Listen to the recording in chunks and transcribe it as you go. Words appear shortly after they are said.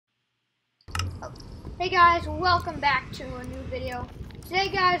Hey guys, welcome back to a new video. Today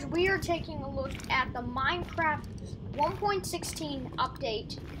guys, we are taking a look at the Minecraft 1.16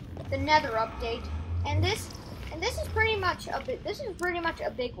 update, the Nether update, and this is pretty much a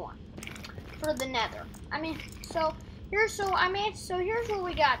big one for the Nether. Here's what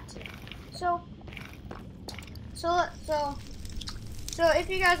we got. So if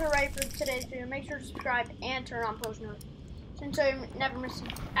you guys are ready for today's video, make sure to subscribe and turn on post notifications so you never miss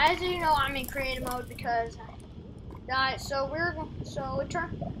it. As you know, I'm in creative mode because today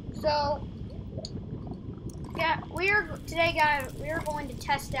guys, we are going to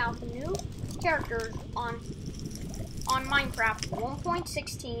test out the new characters on Minecraft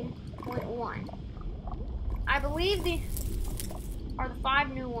 1.16.1. I believe these are the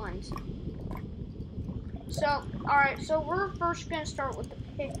 5 new ones. So, alright, so we're first gonna start with the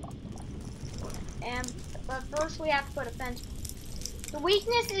pig. But first we have to put a fence. The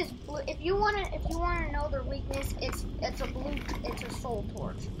weakness is blue. If you wanna know their weakness, it's a soul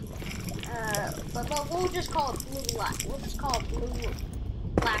torch. But we'll just call it blue light. We'll just call it blue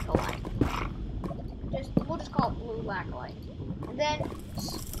laccolite. We'll just call it blue laccolite. And then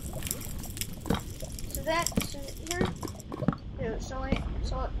let's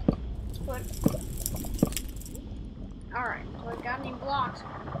put. Alright, so I got any blocks?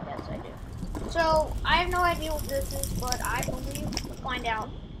 Yes, I do. So, I have no idea what this is, but I believe we'll find out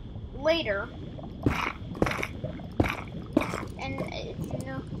later. And if you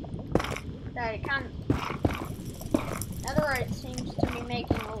know that it kind of netherite seems to be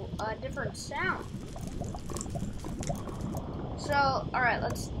making a different sound. So, alright,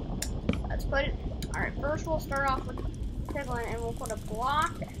 let's put it. Alright, first we'll start off with piglin, and we'll put a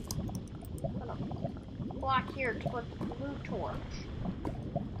block here to put the blue torch.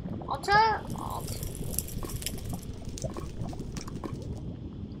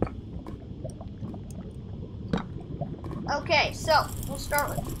 Okay, so we'll start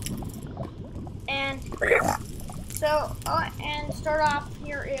with and start off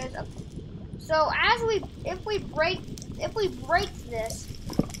here is if we break this,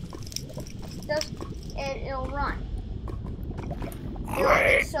 it'll run.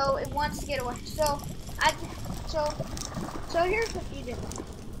 So it wants to get away. So here's what you do.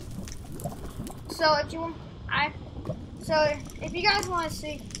 So if you guys want to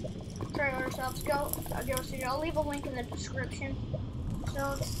see trailer yourselves, go see. I'll leave a link in the description. So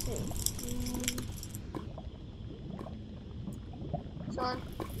let's see.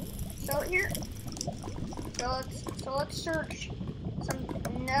 Let's search some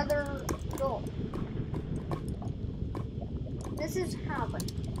nether gold. This is how, but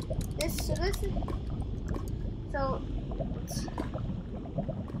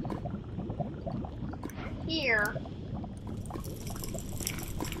here,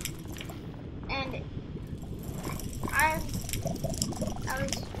 and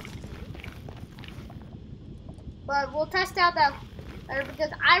but we'll test out that later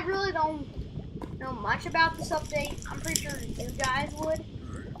because I really don't know much about this update. I'm pretty sure you guys would.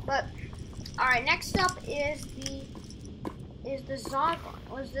 But alright, next up is the Zog one.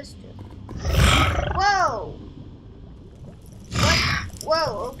 What does this do? Whoa! What?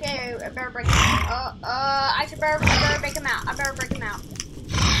 Whoa, okay, I better break him out. I better break him out. I better break him out.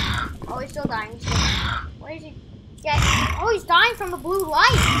 Oh, he's still dying. Where is he? Yeah, oh, he's dying from the blue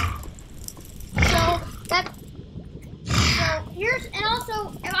light. So here's, and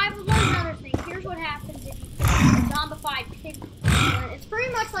also, if I learned another thing, here's what happens if you put a zombified pig. It's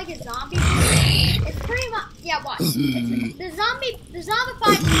pretty much like a zombie. It's pretty much, yeah, watch. The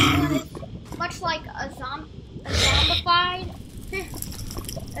zombified one is much like a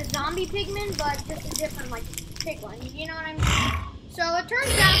zombie pigman, but just a different, like, piglin. You know what I mean? So it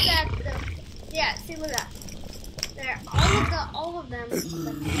turns out that, yeah, see, look at that. There, all of them,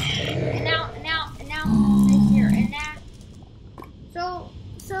 and now here, and now,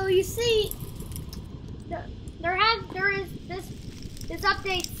 so you see, there is this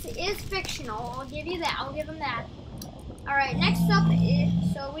update is fictional. I'll give you that. I'll give them that. All right, next up is,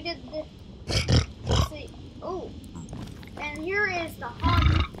 so we did this. Let's see. Oh, and here is the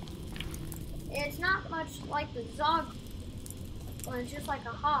hog. It's not much like the Zog one. It's just like a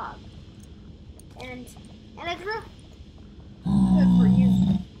hog, and it's real good for you.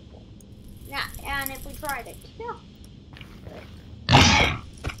 Yeah, and if we try to kill.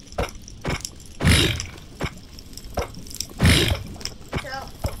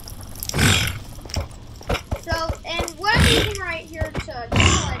 And what I'm using right here to kill it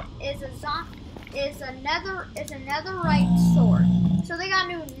is a netherite sword. So they got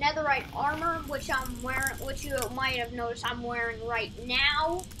new netherite armor, which I'm wearing, which you might have noticed I'm wearing right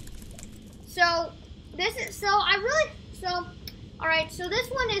now. So alright, so this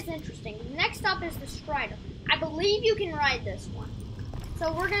one is interesting. Next up is the Strider. I believe you can ride this one.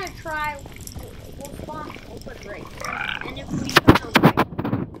 So we're gonna try, we'll put right. And if we put a right,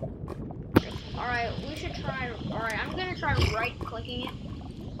 alright, we should try, alright, I'm gonna try right clicking it.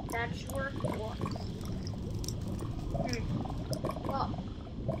 That should work.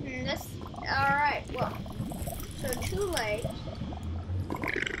 Alright, well, so 2 legs.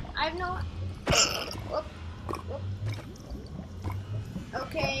 I have no, whoop.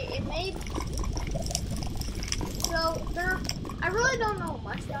 Okay, it made, so I really don't know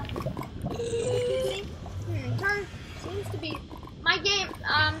much about it. Turn seems to be, my game,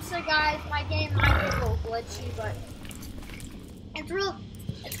 so guys, my game might be a little glitchy, but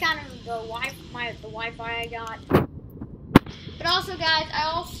it's kind of the Wi-Fi I got. But also, guys, I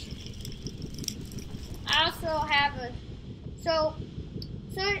also have a, so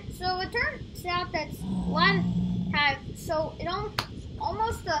it turns out that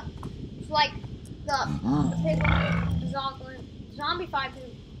almost like the pig one, the zombie 5,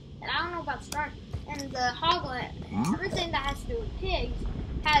 and I don't know about Strike, and the Hoglet, everything that has to do with pigs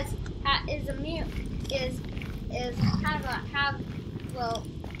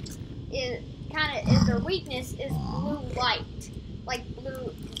is their weakness is blue light, like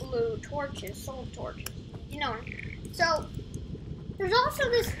blue torches, soul torches, you know. So there's also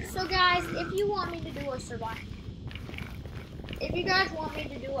this. So guys, if you want me to do a survival, if you guys want me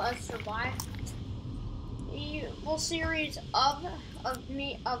to do a survival series of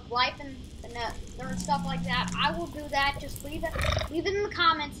life in the Nether and stuff like that, I will do that. Just leave it in the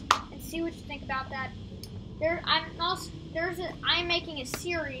comments and see what you think about that. I'm making a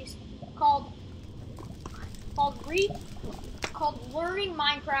series called Learning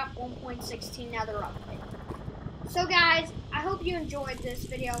Minecraft 1.16 Nether Update. So guys, I hope you enjoyed this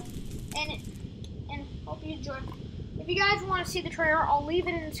video, and hope you enjoyed. If you guys want to see the trailer, I'll leave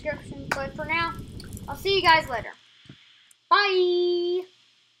it in the description. But for now, I'll see you guys later. Bye!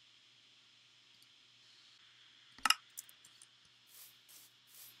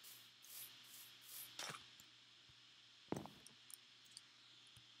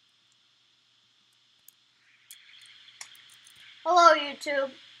 Hello,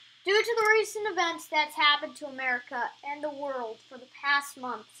 YouTube. Due to the recent events that's happened to America and the world for the past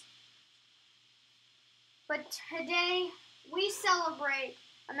months, but today we celebrate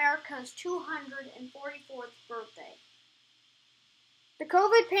America's 244th birthday. The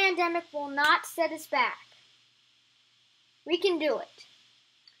COVID pandemic will not set us back. We can do it.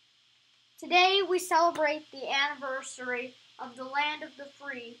 Today we celebrate the anniversary of the land of the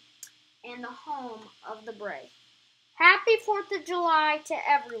free and the home of the brave. Happy 4th of July to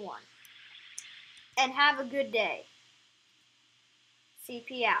everyone, and have a good day.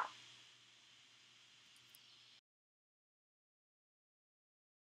 CP out.